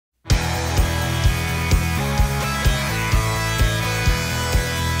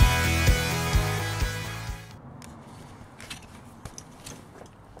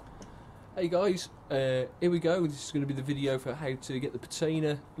Hey guys, here we go. This is going to be the video for how to get the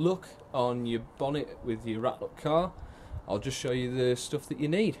patina look on your bonnet with your Ratlock car. I'll just show you the stuff that you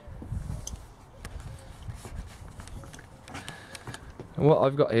need. And what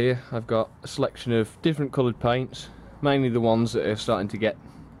I've got here, I've got a selection of different coloured paints, mainly the ones that are starting to get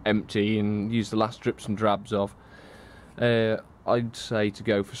empty and use the last drips and drabs of. I'd say to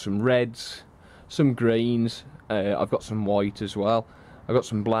go for some reds, some greens, I've got some white as well, I've got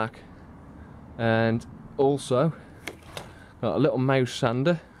some black, and also got a little mouse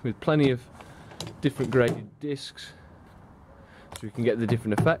sander with plenty of different graded discs so we can get the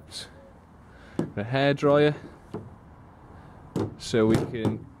different effects. A hairdryer so we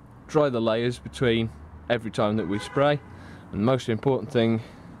can dry the layers between every time that we spray, and the most important thing,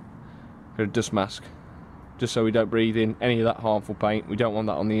 got a dust mask just so we don't breathe in any of that harmful paint. We don't want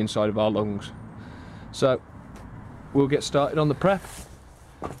that on the inside of our lungs. So we'll get started on the prep.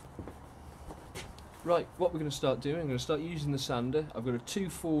 Right, what we're going to start doing, I'm going to start using the sander. I've got a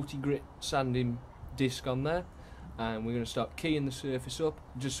 240 grit sanding disc on there, and we're going to start keying the surface up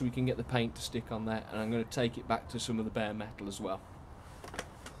just so we can get the paint to stick on there, and I'm going to take it back to some of the bare metal as well.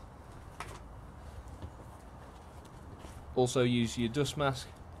 Also use your dust mask.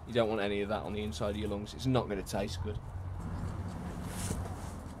 You don't want any of that on the inside of your lungs. It's not going to taste good.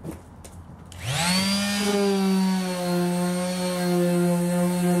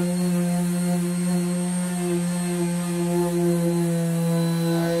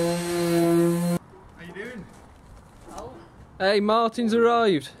 Hey, Martin's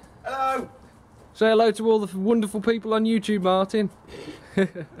arrived. Hello! Say hello to all the wonderful people on YouTube, Martin. Hi,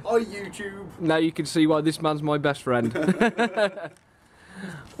 YouTube. Now you can see why this man's my best friend.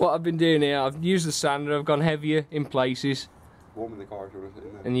 What I've been doing here, I've used the sander, I've gone heavier in places. Warming the car, sort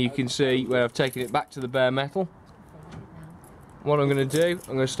of, and you can see where I've taken it back to the bare metal. What I'm going to do,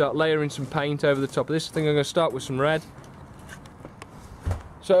 I'm going to start layering some paint over the top of this. I think I'm going to start with some red.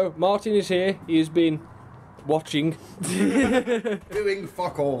 So, Martin is here. He has been watching. Doing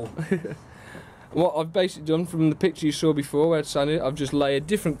fuck all. What I've basically done from the picture you saw before where I'd sanded it, I've just layered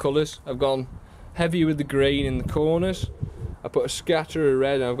different colours. I've gone heavier with the green in the corners. I put a scatter of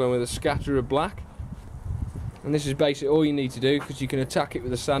red and I've gone with a scatter of black. And this is basically all you need to do, because you can attack it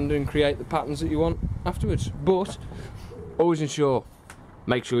with a sander and create the patterns that you want afterwards. But always ensure,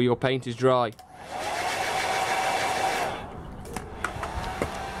 make sure your paint is dry.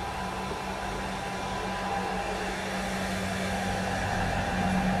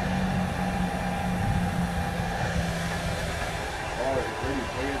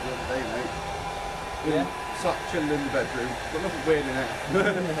 Yeah. Sat chilling in the bedroom, got nothing weird in it.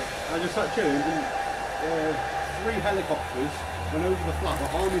 I just sat chilling and 3 helicopters went over the flat,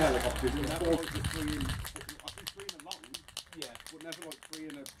 the army helicopters, and 4 3 in, I think 3 in a line, yeah, but never like 3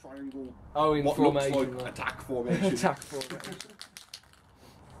 in a triangle. Oh, in what formation. Looks like attack formation. Attack formation.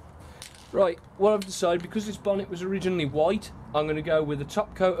 Right, what I've decided, because this bonnet was originally white, I'm going to go with a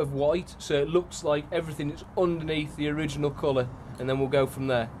top coat of white so it looks like everything is underneath the original colour, and then we'll go from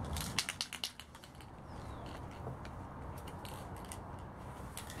there.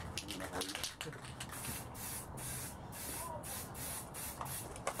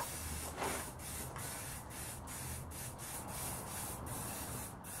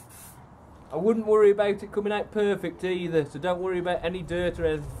 I wouldn't worry about it coming out perfect either, so don't worry about any dirt or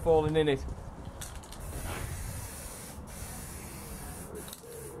anything falling in it.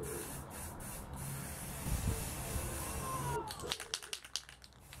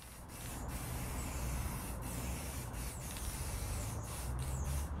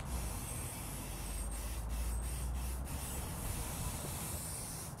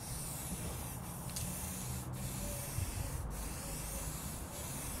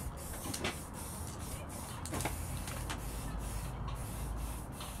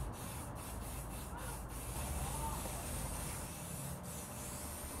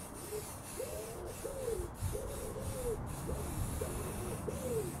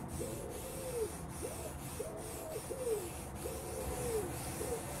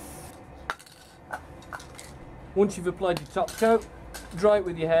 Once you've applied your top coat, dry it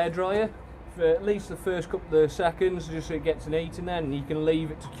with your hairdryer for at least the first couple of seconds, just so it gets an heat in there, and you can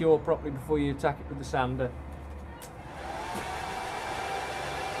leave it to cure properly before you attack it with the sander.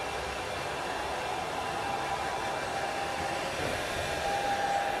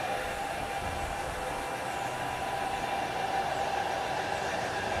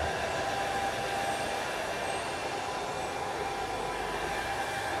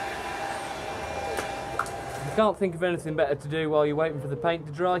 you can't think of anything better to do while you're waiting for the paint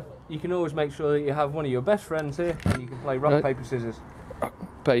to dry, you can always make sure that you have one of your best friends here and you can play rock, paper, scissors.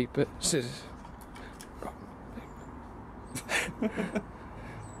 paper, scissors.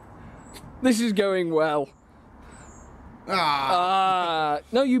 This is going well.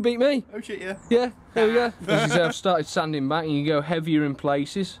 No, you beat me. Oh shit, yeah. Yeah, there we go. As you say, I've started sanding back and you go heavier in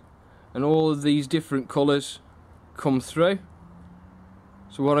places and all of these different colours come through.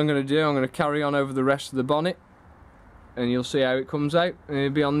 So what I'm going to do, I'm going to carry on over the rest of the bonnet and you'll see how it comes out, and it'll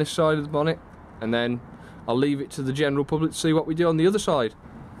be on this side of the bonnet, and then I'll leave it to the general public to see what we do on the other side.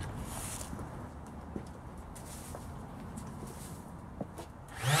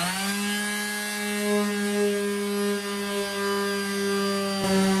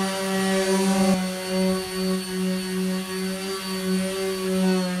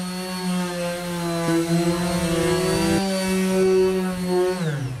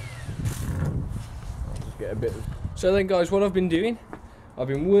 So then guys, what I've been doing, I've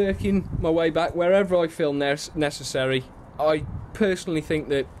been working my way back wherever I feel necessary. I personally think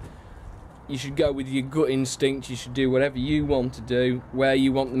that you should go with your gut instinct. You should do whatever you want to do, where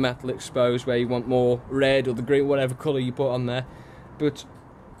you want the metal exposed, where you want more red or the green, whatever colour you put on there. But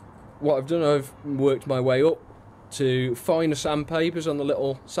what I've done, I've worked my way up to finer sandpapers on the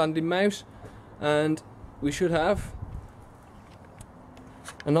little sanding mouse, and we should have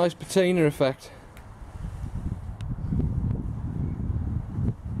a nice patina effect.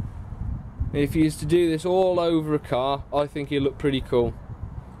 If you used to do this all over a car, I think it'd look pretty cool.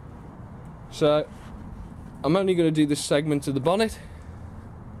 So I'm only going to do this segment of the bonnet,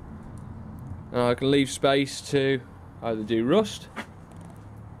 and I can leave space to either do rust,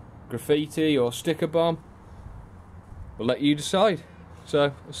 graffiti or sticker bomb. We'll let you decide.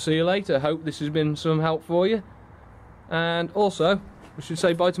 So I'll see you later. Hope this has been some help for you, and also we should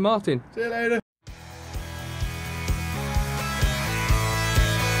say bye to Martin. See you later.